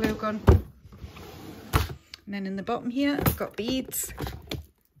 Cordless hot glue gun. And then in the bottom here, I've got beads.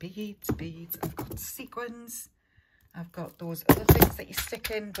 Beads. I've got sequins. I've got those other things that you stick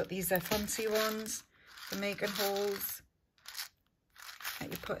in, but these are fancy ones for making holes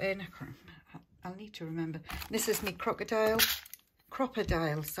that you put in. I'll need to remember. This is my crocodile,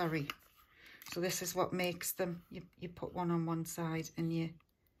 sorry. So this is what makes them. You put one on one side and you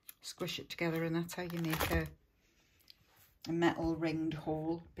squish it together, and that's how you make a metal ringed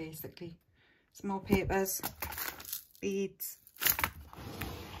hole, basically. Some more papers, beads.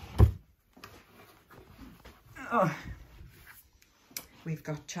 Oh, we've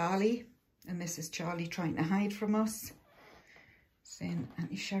got Charlie, and this is Charlie trying to hide from us, saying,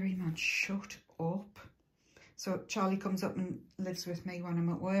 "Auntie Sherry, man, shut up." So Charlie comes up and lives with me when I'm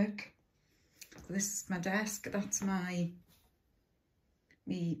at work. So this is my desk. That's my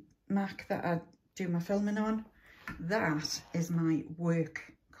Mac that I do my filming on. That is my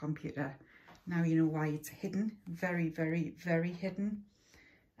work computer. Now you know why it's hidden. Very, very, very hidden.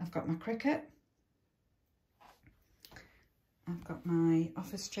 I've got my Cricut. I've got my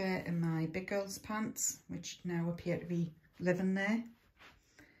office chair and my big girl's pants, which now appear to be living there.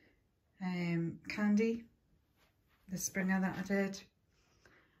 Candy, the Springer that I did.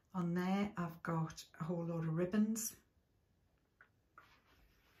 On there, I've got a whole load of ribbons.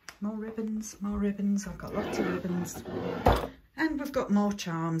 More ribbons. I've got lots of ribbons. And we've got more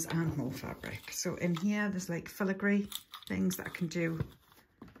charms and more fabric. So in here, there's like filigree things that I can do.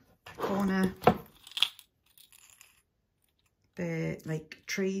 Corner. They're like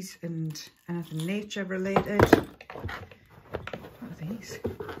trees and anything nature related. What are these?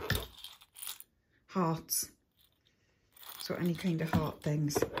 Hearts. So any kind of heart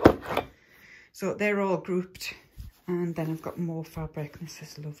things. So they're all grouped. And then I've got more fabric. This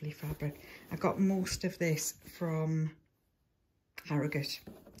is lovely fabric. I got most of this from Harrogate.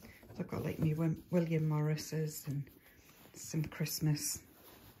 So I've got like my William Morris's and some Christmas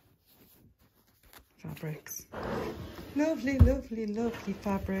fabrics. Lovely, lovely, lovely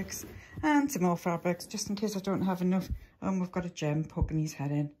fabrics. And some more fabrics, just in case I don't have enough. We've got a gem poking his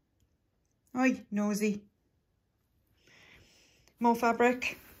head in. Oi, nosy. More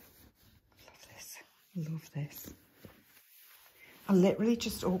fabric. Love this. Love this. I literally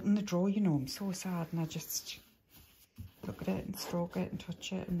just open the drawer, you know, I'm so sad, and I just look at it and stroke it and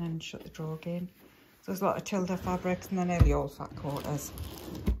touch it and then shut the drawer again. So there's a lot of Tilda fabrics, and they're nearly all fat quarters.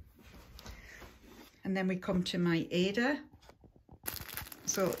 And then we come to my Ada.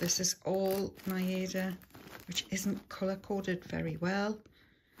 So this is all my Ada, which isn't colour coded very well.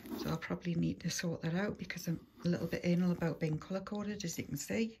 So I'll probably need to sort that out because I'm a little bit anal about being colour coded, as you can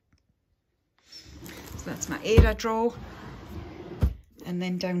see. So that's my Ada drawer. And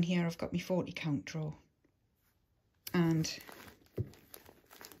then down here I've got my 40 count drawer. And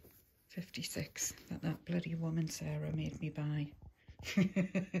 56 that bloody woman Sarah made me buy.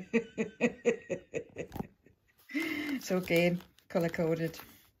 So again, colour coded.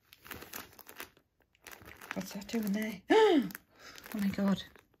 What's that doing there? Oh my god,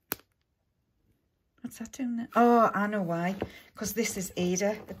 What's that doing there? Oh, I know why. Because this is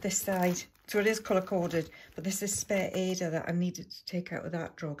Ada at this side. So it is colour-coded, but this is spare Ada that I needed to take out of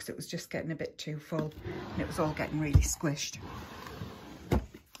that drawer because it was just getting a bit too full and it was all getting really squished.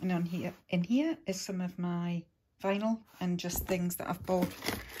 And on here, in here is some of my vinyl and just things that I've bought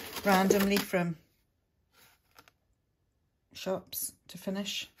randomly from shops to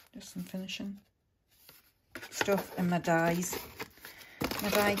finish. Just some finishing stuff and my dies, my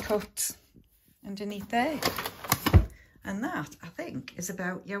die cuts underneath there. And that, I think, is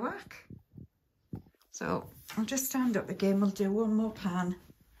about your work. So I'll just stand up again. We'll do one more pan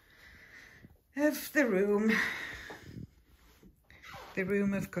of the room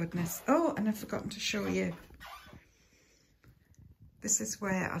of goodness. Oh, and I've forgotten to show you. This is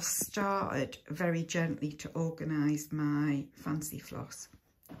where I've started very gently to organise my fancy floss.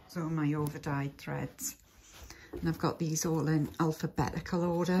 So my over-dyed threads. And I've got these all in alphabetical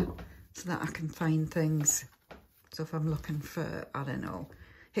order so that I can find things. So if I'm looking for, I don't know,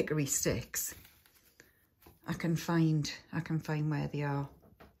 hickory sticks, I can find where they are.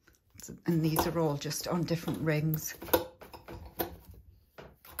 And these are all just on different rings.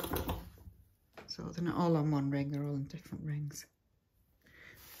 So they're not all on one ring, they're all on different rings.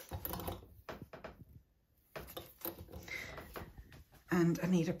 And I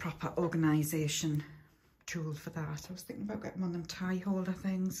need a proper organisation tool for that. I was thinking about getting one of them tie holder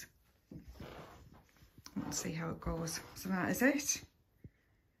things. Let's see how it goes. So that is it.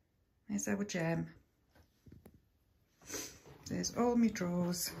 There's our gem. There's all my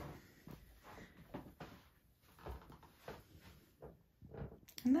drawers.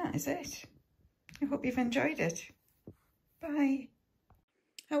 And that is it. I hope you've enjoyed it. Bye.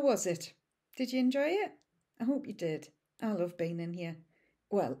 How was it? Did you enjoy it? I hope you did. I love being in here.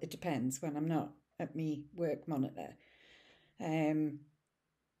 Well, it depends when I'm not at me work monitor.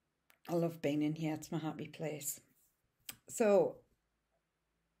 I love being in here. It's my happy place. So,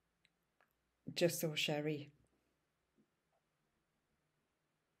 Just So Sherry.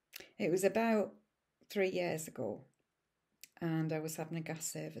 It was about 3 years ago and I was having a gas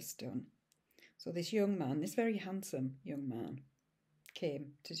service done. So this young man, this very handsome young man,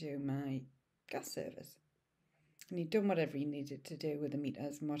 came to do my gas service. And he'd done whatever he needed to do with the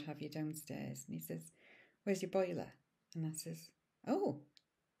meters and what have you downstairs. And he says, "Where's your boiler?" And I says, "Oh,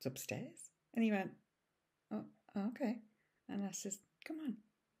 it's upstairs." And he went, "Oh, okay." And I says, "Come on."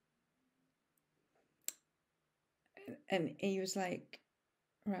 And he was like,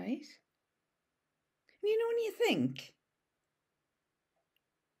 "Right." And you know when you think,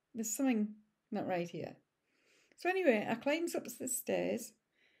 there's something not right here. So anyway, I climbs up the stairs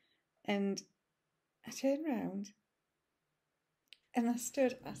and I turn round and I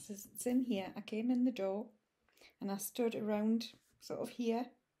says, "It's in here." I came in the door and I stood around sort of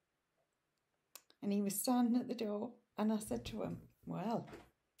here and he was standing at the door and I said to him, "Well,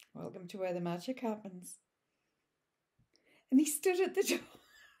 welcome to where the magic happens." And he stood at the door.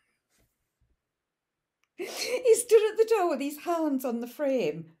 He stood at the door with his hands on the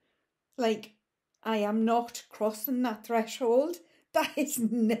frame like, "I am not crossing that threshold. That is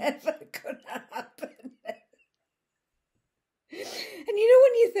never going to happen." And you know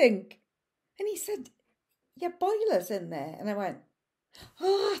when you think, and he said, "Your boiler's in there." And I went,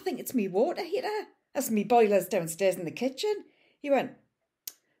 "Oh, I think it's me water heater. That's me boiler's downstairs in the kitchen." He went,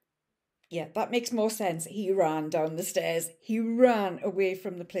 "Yeah, that makes more sense." He ran down the stairs. He ran away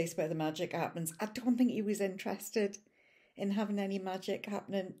from the place where the magic happens. I don't think he was interested in having any magic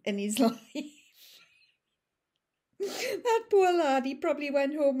happening in his life. That poor lad, he probably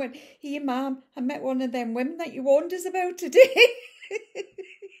went home and went, "Hey, Mum, I met one of them women that you warned us about today."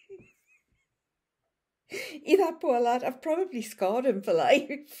 That poor lad, I've probably scarred him for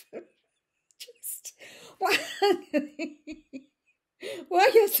life. Just, why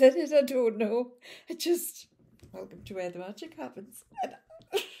I said it, I don't know. I just, welcome to where the magic happens.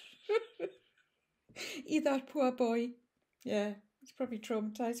 That poor boy. Yeah. He's probably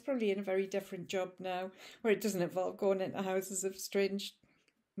traumatised, probably in a very different job now, where it doesn't involve going into houses of strange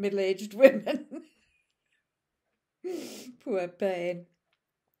middle-aged women. Poor Ben.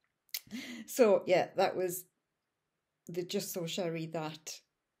 So, yeah, that was the Just So Sherry that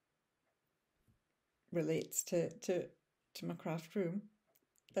relates to my craft room.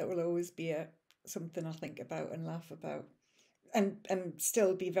 That will always be something I think about and laugh about. And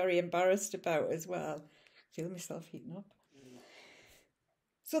still be very embarrassed about as well. Feel myself heating up.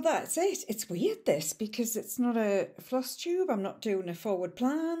 So that's it. It's weird this, because it's not a floss tube. I'm not doing a forward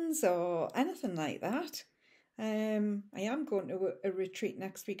plans or anything like that. I am going to a retreat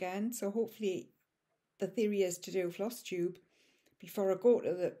next weekend, so hopefully the theory is to do a floss tube before I go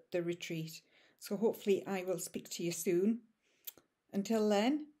to the retreat. So hopefully I will speak to you soon. Until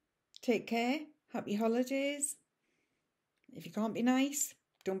then, take care, happy holidays. If you can't be nice,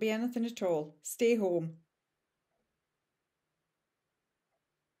 don't be anything at all. Stay home.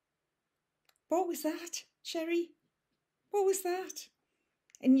 What was that, Sherry? What was that?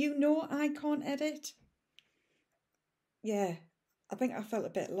 And you know I can't edit. Yeah, I think I felt a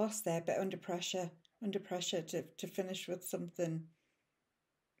bit lost there, a bit under pressure to finish with something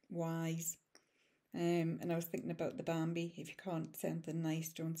wise. And I was thinking about the Bambi. If you can't say anything nice,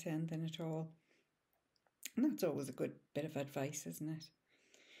 don't say anything at all. And that's always a good bit of advice, isn't it?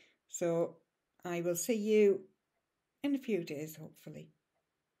 So I will see you in a few days, hopefully.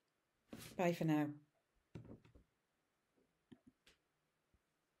 Bye for now.